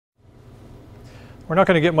we're not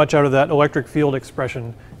going to get much out of that electric field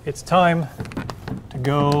expression. It's time to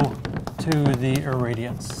go to the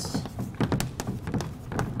irradiance.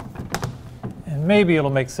 And maybe it'll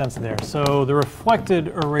make sense there. So the reflected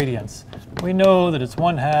irradiance, we know that it's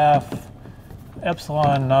 1/2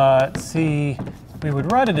 epsilon naught c. We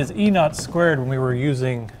would write it as E naught squared when we were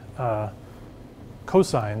using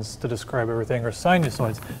cosines to describe everything, or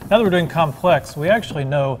sinusoids. Now that we're doing complex, we actually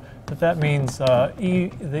know that that means the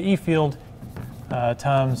E field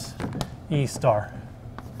times E star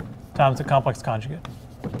times the complex conjugate.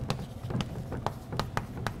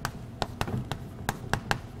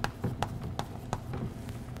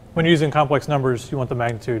 When you're using complex numbers, you want the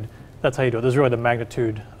magnitude. That's how you do it. This is really the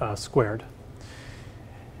magnitude squared.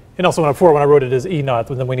 And also before, when I wrote it as E naught,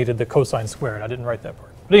 then we needed the cosine squared. I didn't write that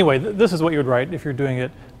part. But anyway, this is what you would write if you're doing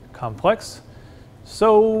it complex.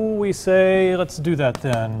 So we say, let's do that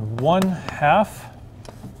then. 1/2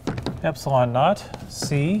 epsilon naught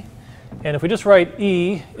c. And if we just write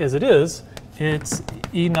E as it is, it's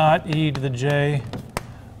E naught e to the j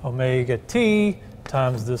omega t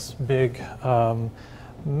times this big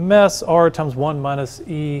mess, r times 1 minus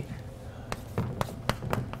e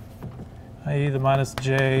to the minus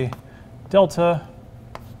j delta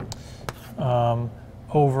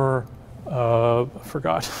over,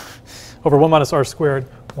 over 1 minus r squared,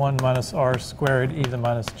 1 minus r squared e to the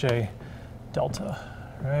minus j delta,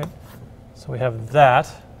 right? So we have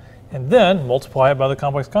that, and then multiply it by the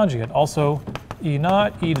complex conjugate. Also, E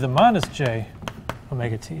naught e to the minus j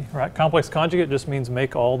omega t, right? Complex conjugate just means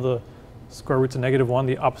make all the square roots of -1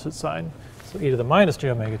 the opposite sign. So e to the minus j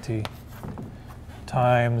omega t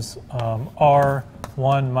times r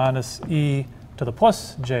 1 minus e to the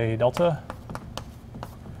plus j delta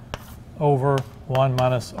over 1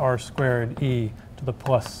 minus r squared e to the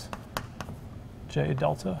plus j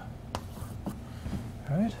delta.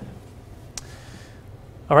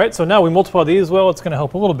 All right, so now we multiply these. Well, it's going to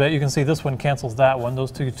help a little bit. You can see this one cancels that one.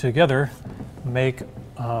 Those two together make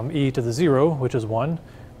e to the 0, which is 1.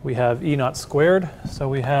 We have E naught squared, so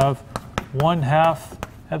we have 1/2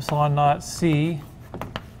 epsilon naught c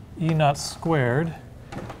E naught squared.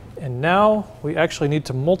 And now we actually need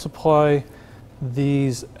to multiply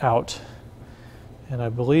these out. And I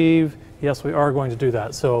believe, yes, we are going to do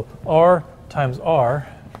that. So r times r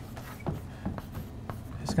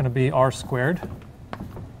is going to be r squared.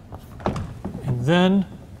 And then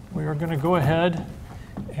we are going to go ahead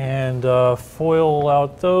and FOIL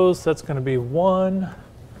out those. That's going to be 1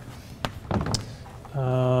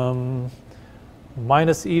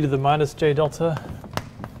 minus e to the minus j delta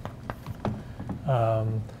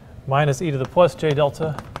minus e to the plus j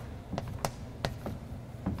delta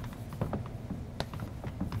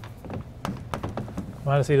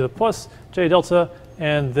minus e to the plus j delta,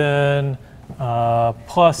 and then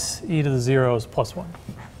plus e to the 0 is plus 1.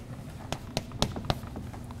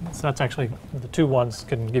 So that's actually, the two ones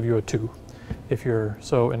can give you a 2 if you're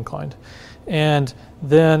so inclined. And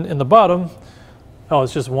then in the bottom, oh,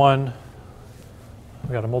 it's just 1.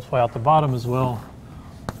 We got to multiply out the bottom as well.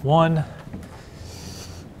 1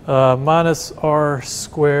 minus r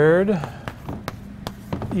squared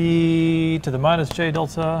e to the minus j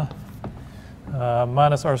delta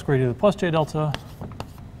minus r squared e to the plus j delta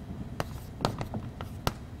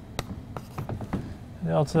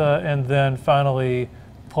and then finally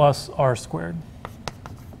plus r squared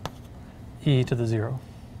e to the 0.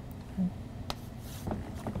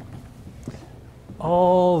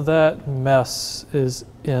 All that mess is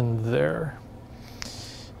in there.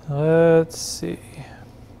 Let's see.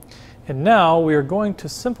 And now we are going to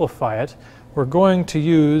simplify it. We're going to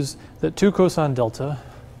use that 2 cosine delta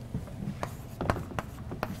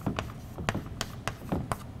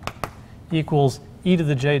equals e to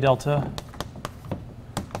the j delta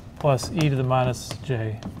plus e to the minus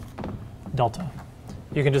j delta.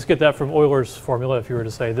 You can just get that from Euler's formula if you were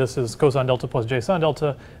to say this is cosine delta plus j sine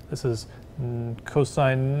delta, this is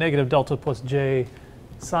cosine negative delta plus j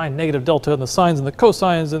sine negative delta, and the sines and the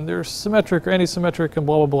cosines, and they're symmetric or antisymmetric and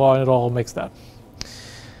blah, blah, blah, and it all makes that.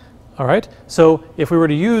 All right, so if we were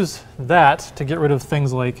to use that to get rid of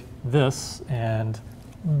things like this and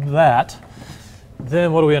that,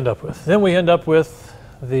 then what do we end up with? Then we end up with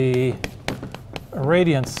the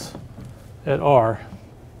irradiance at r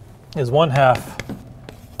is 1/2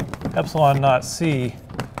 epsilon naught c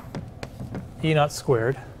E naught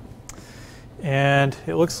squared. And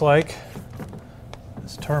it looks like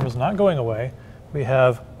this term is not going away. We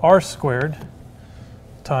have r squared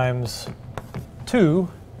times 2,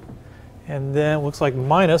 and then it looks like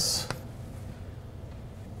minus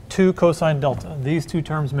 2 cosine delta. These two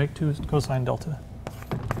terms make 2 cosine delta.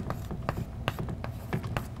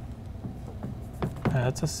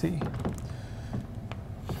 That's a C.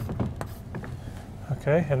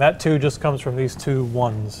 Okay, and that 2 just comes from these two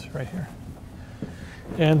 1s right here.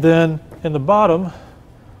 And then in the bottom,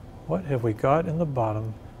 what have we got in the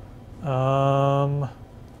bottom? Well,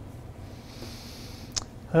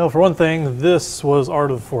 for one thing, this was r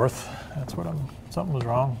to the 4th. That's what something was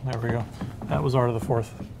wrong. There we go. That was r to the 4th.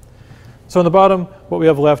 So in the bottom, what we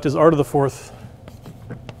have left is r to the 4th.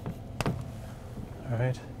 All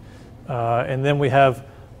right. And then we have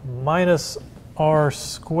minus r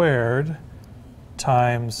squared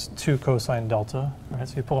times 2 cosine delta. All right,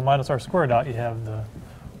 so you pull a minus r squared out, you have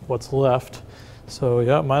what's left. So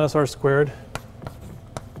yeah, minus r squared,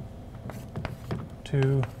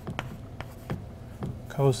 2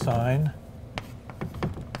 cosine.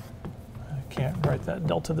 I can't write that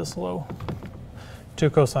delta this low. 2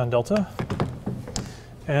 cosine delta.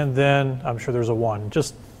 And then I'm sure there's a 1.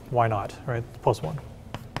 Just why not, right? Plus 1.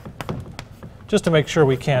 Just to make sure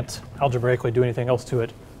we can't algebraically do anything else to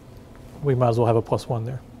it, we might as well have a plus 1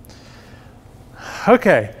 there.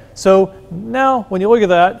 Okay, so now when you look at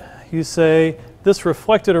that, you say this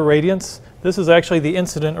reflected irradiance, this is actually the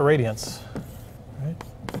incident irradiance. Right?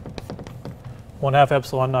 1/2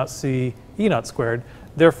 epsilon naught c E naught squared.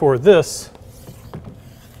 Therefore, this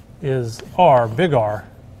is R, big R,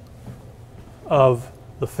 of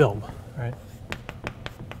the film. Right?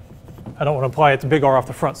 I don't want to imply it's big R off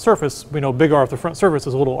the front surface. We know big R off the front surface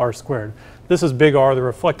is a little r squared. This is big R, the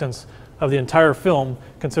reflectance of the entire film,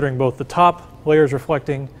 considering both the top layers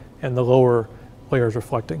reflecting and the lower layers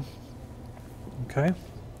reflecting. Okay?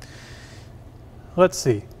 Let's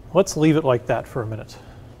see. Let's leave it like that for a minute.